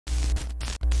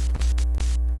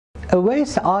A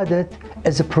waste audit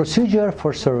is a procedure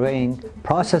for surveying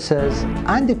processes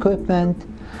and equipment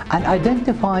and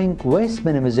identifying waste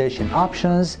minimization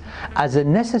options as a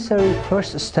necessary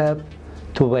first step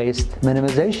to waste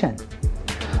minimization.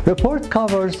 Report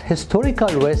covers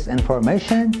historical waste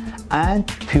information and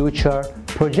future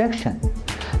projection.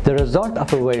 The result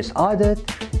of a waste audit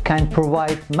can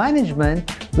provide management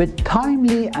with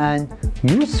timely and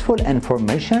useful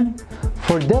information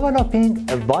for developing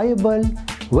a viable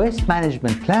waste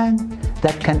management plan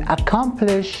that can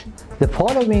accomplish the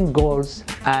following goals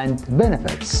and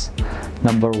benefits.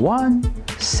 Number 1,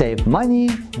 save money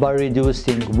by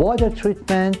reducing water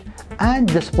treatment and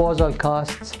disposal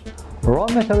costs, raw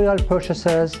material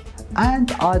purchases,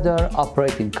 and other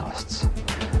operating costs.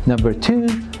 Number 2,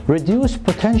 reduce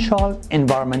potential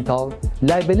environmental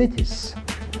liabilities.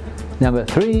 Number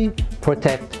 3,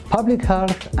 protect public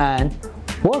health and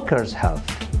workers' health.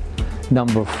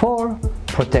 Number 4,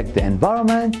 protect the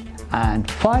environment. And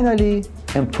finally,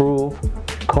 improve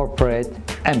corporate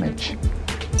image.